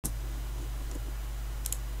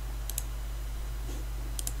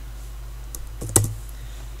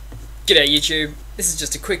G'day YouTube, this is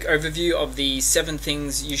just a quick overview of the 7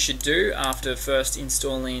 things you should do after first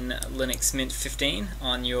installing Linux Mint 15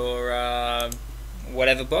 on your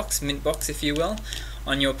whatever box, Mint box if you will,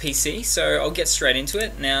 on your PC. So I'll get straight into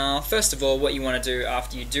it. Now first of all, what you want to do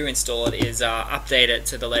after you do install it is update it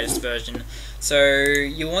to the latest version. So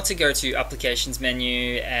you want to go to Applications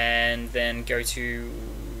menu and then go to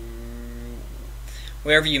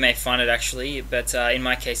wherever you may find it actually, but in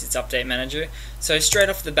my case it's Update Manager. So straight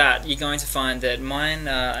off the bat you're going to find that mine,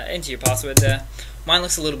 enter your password there, mine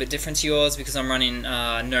looks a little bit different to yours because I'm running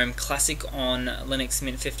GNOME Classic on Linux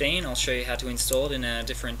Mint 15. I'll show you how to install it in a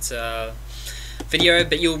different video,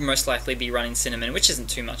 but you'll most likely be running Cinnamon, which isn't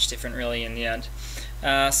too much different really in the end.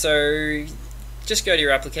 So just go to your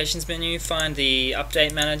Applications menu, find the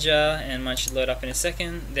Update Manager, and mine should load up in a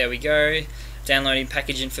second. There we go. Downloading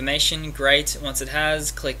package information, great. Once it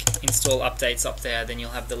has, click install updates up there, then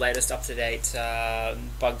you'll have the latest up-to-date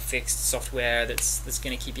bug fixed software that's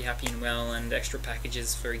going to keep you happy and well, and extra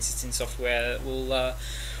packages for existing software that will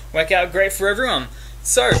work out great for everyone.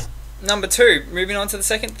 So number 2, moving on to the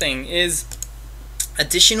second thing, is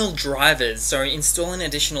additional drivers. So installing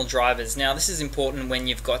additional drivers. Now this is important when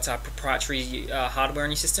you've got proprietary hardware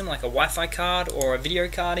on your system, like a Wi-Fi card or a video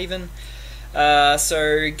card even.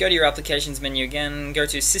 So go to your Applications menu again, go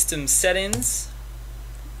to System Settings,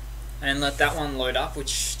 and let that one load up,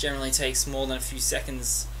 which generally takes more than a few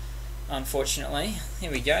seconds, unfortunately.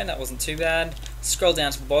 Here we go, that wasn't too bad. Scroll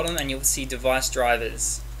down to the bottom and you'll see Device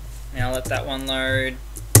Drivers. Now let that one load,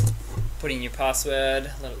 put in your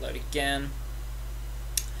password, let it load again.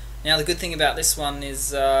 Now the good thing about this one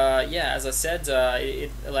is, yeah, as I said,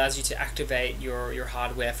 it allows you to activate your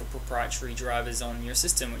hardware for proprietary drivers on your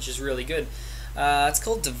system, which is really good. It's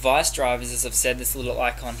called Device Drivers, as I've said, this little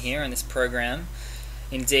icon here in this program,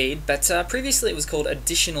 indeed. But previously it was called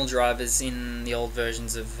Additional Drivers in the old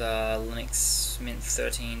versions of Linux Mint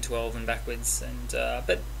 13, 12 and backwards, and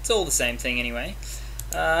but it's all the same thing anyway.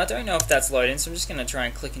 I don't know if that's loading, so I'm just going to try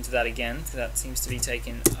and click into that again, because that seems to be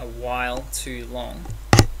taking a while too long.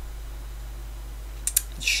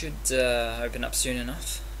 Should open up soon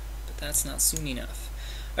enough, but that's not soon enough.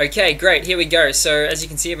 Okay, great, here we go. So as you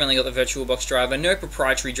can see, I've only got the VirtualBox driver, no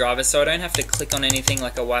proprietary driver, so I don't have to click on anything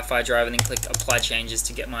like a Wi-Fi driver and then click apply changes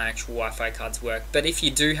to get my actual Wi-Fi cards to work. But if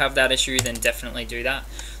you do have that issue, then definitely do that.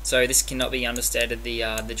 So this cannot be understated,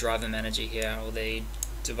 the driver manager here, or the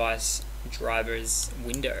device drivers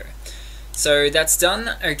window. So that's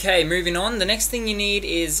done. Okay, moving on. The next thing you need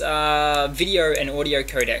is video and audio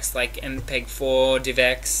codecs like MPEG-4,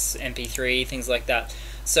 DivX, MP3, things like that.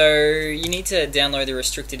 So you need to download the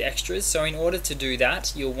restricted extras. So in order to do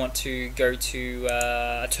that, you'll want to go to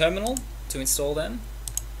a terminal to install them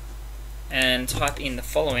and type in the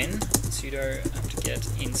following: sudo apt-get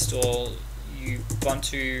install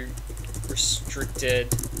ubuntu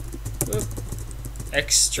restricted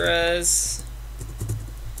extras.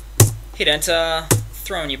 Hit enter,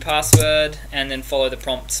 throw in your password, and then follow the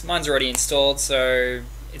prompts. Mine's already installed, so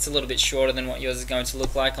it's a little bit shorter than what yours is going to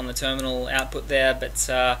look like on the terminal output there, but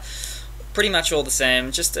pretty much all the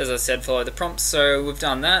same. Just as I said, follow the prompts. So we've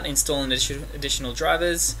done that, installing additional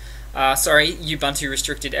drivers. Ubuntu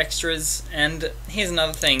restricted extras. And here's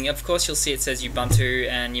another thing. Of course you'll see it says Ubuntu,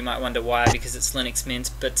 and you might wonder why, because it's Linux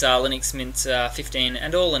Mint, but Linux Mint 15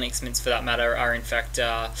 and all Linux Mints for that matter are in fact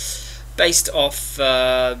based off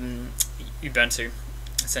Ubuntu,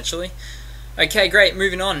 essentially. Okay, great,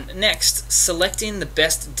 moving on. Next, selecting the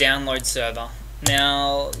best download server.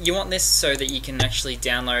 Now, you want this so that you can actually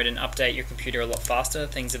download and update your computer a lot faster,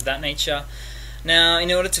 things of that nature. Now,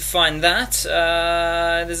 in order to find that,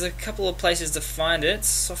 there's a couple of places to find it.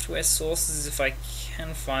 Software sources, if I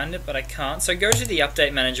can find it, but I can't. So go to the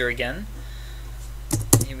Update Manager again.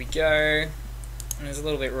 Here we go. And there's a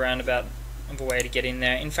little bit roundabout of a way to get in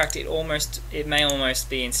there. In fact, it may almost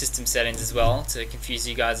be in System Settings as well, to confuse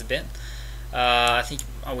you guys a bit. I think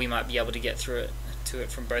we might be able to get through to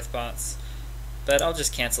it from both parts, but I'll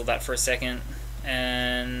just cancel that for a second,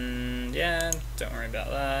 and yeah, don't worry about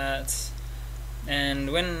that.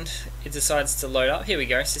 And when it decides to load up, here we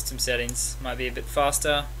go, System Settings might be a bit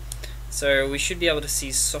faster. So we should be able to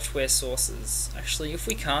see software sources. Actually, if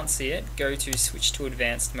we can't see it, go to switch to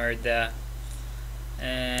advanced mode there.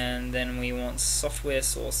 And then we want software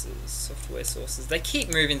sources. Software sources. They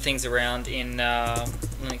keep moving things around in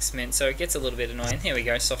Linux Mint, so it gets a little bit annoying. Here we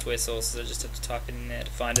go, software sources. I just have to type it in there to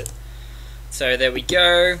find it. So there we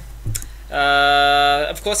go.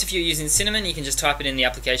 Of course, if you're using Cinnamon, you can just type it in the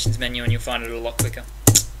Applications menu and you'll find it a lot quicker.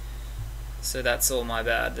 So that's all my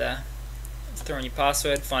bad there. Throw in your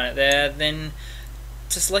password, find it there. Then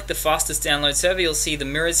to select the fastest download server, you'll see the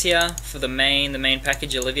mirrors here for the main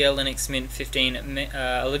package, Olivia, Linux Mint 15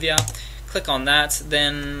 Olivia. Click on that,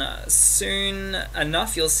 then soon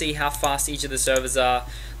enough you'll see how fast each of the servers are.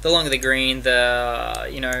 The longer the green, the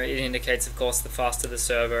it indicates, of course, the faster the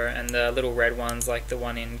server, and the little red ones, like the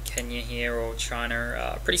one in Kenya here or China,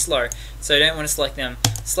 are pretty slow. So you don't want to select them.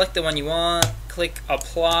 Select the one you want, click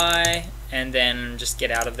apply, and then just get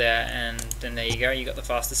out of there, and then there you go. You got the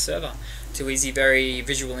fastest server. Too easy, very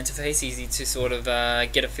visual interface, easy to sort of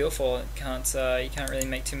get a feel for. You can't really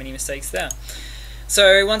make too many mistakes there.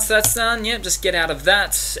 So once that's done, yeah, just get out of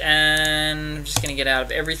that, and I'm just going to get out of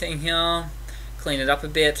everything here, clean it up a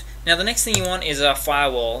bit. Now the next thing you want is a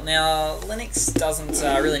firewall. Now Linux doesn't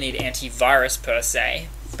really need antivirus per se,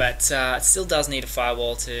 but it still does need a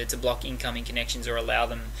firewall to block incoming connections or allow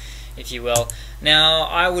them, if you will. Now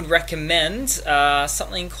I would recommend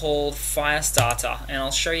something called Firestarter, and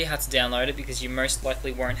I'll show you how to download it because you most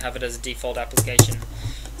likely won't have it as a default application.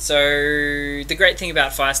 So the great thing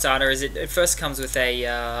about Firestarter is it first comes with a,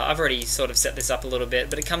 I've already sort of set this up a little bit,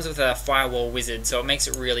 but it comes with a firewall wizard, so it makes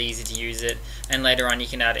it really easy to use it, and later on you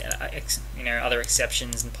can add other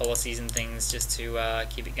exceptions and policies and things just to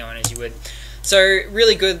keep it going as you would. So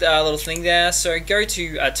really good little thing there. So go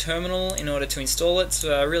to a terminal in order to install it. It's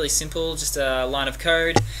really simple, just a line of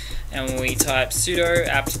code, and we type sudo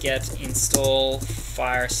apt-get install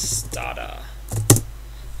Firestarter,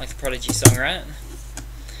 like the Prodigy song, right?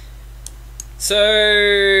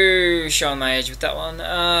 So, showing my age with that one.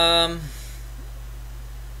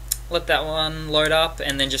 Let that one load up,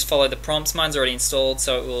 and then just follow the prompts. Mine's already installed,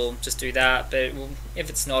 so it will just do that. But it will,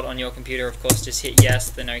 if it's not on your computer, of course, just hit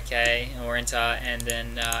yes, then OK, or enter, and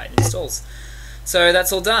then it installs. So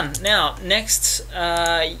that's all done. Now, next,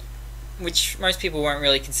 which most people won't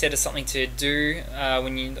really consider something to do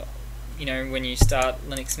when you start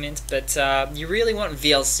Linux Mint, but you really want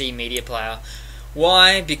VLC Media Player.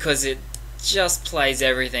 Why? Because it just plays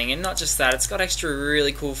everything, and not just that, it's got extra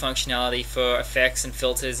really cool functionality for effects and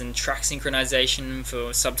filters and track synchronization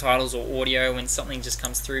for subtitles or audio when something just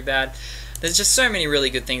comes through bad. There's just so many really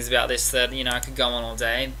good things about this that I could go on all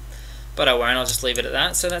day, but I won't. I'll just leave it at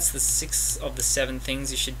that. So that's the 6 of the 7 things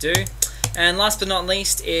you should do. And last but not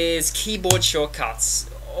least is keyboard shortcuts.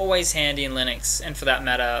 Always handy in Linux, and for that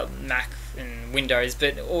matter Mac and Windows,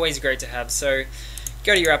 but always great to have. So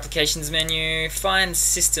go to your applications menu, find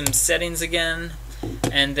system settings again,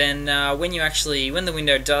 and then when the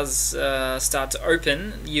window does start to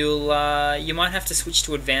open, you might have to switch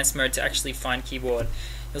to advanced mode to actually find keyboard.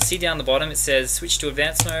 You'll see down the bottom it says switch to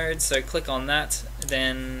advanced mode, so click on that,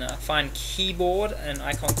 then find keyboard, an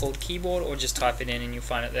icon called keyboard, or just type it in and you'll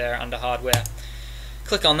find it there under hardware.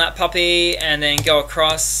 Click on that puppy and then go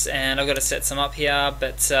across, and I've got to set some up here,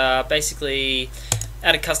 but basically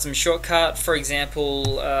add a custom shortcut, for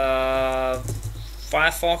example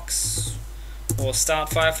Firefox, or start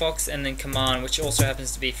Firefox, and then command, which also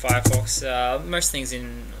happens to be Firefox. Most things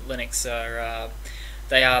in Linux are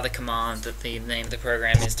they are the command that the name of the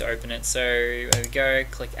program is to open it. So there we go,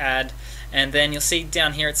 click add, and then you'll see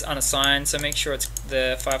down here it's unassigned, so make sure it's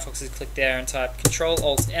the Firefox is clicked there and type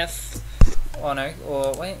Control-Alt-F,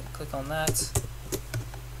 click on that,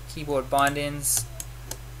 keyboard bindings,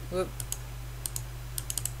 whoop.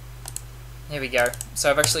 Here we go. So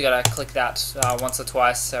I've actually got to click that once or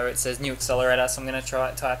twice, so it says new accelerator, so I'm going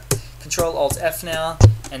to type Control-Alt-F now,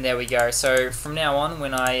 and there we go. So from now on,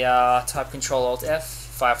 when I type Control-Alt-F,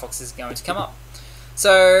 Firefox is going to come up.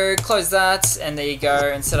 So close that, and there you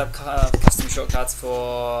go, and set up custom shortcuts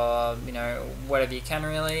for whatever you can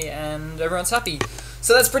really, and everyone's happy.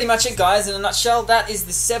 So that's pretty much it, guys, in a nutshell. That is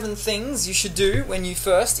the 7 things you should do when you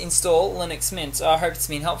first install Linux Mint. I hope it's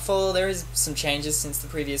been helpful. There is some changes since the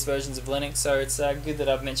previous versions of Linux, so it's good that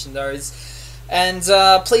I've mentioned those. And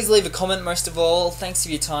please leave a comment most of all. Thanks for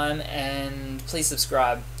your time, and please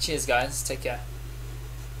subscribe. Cheers, guys. Take care.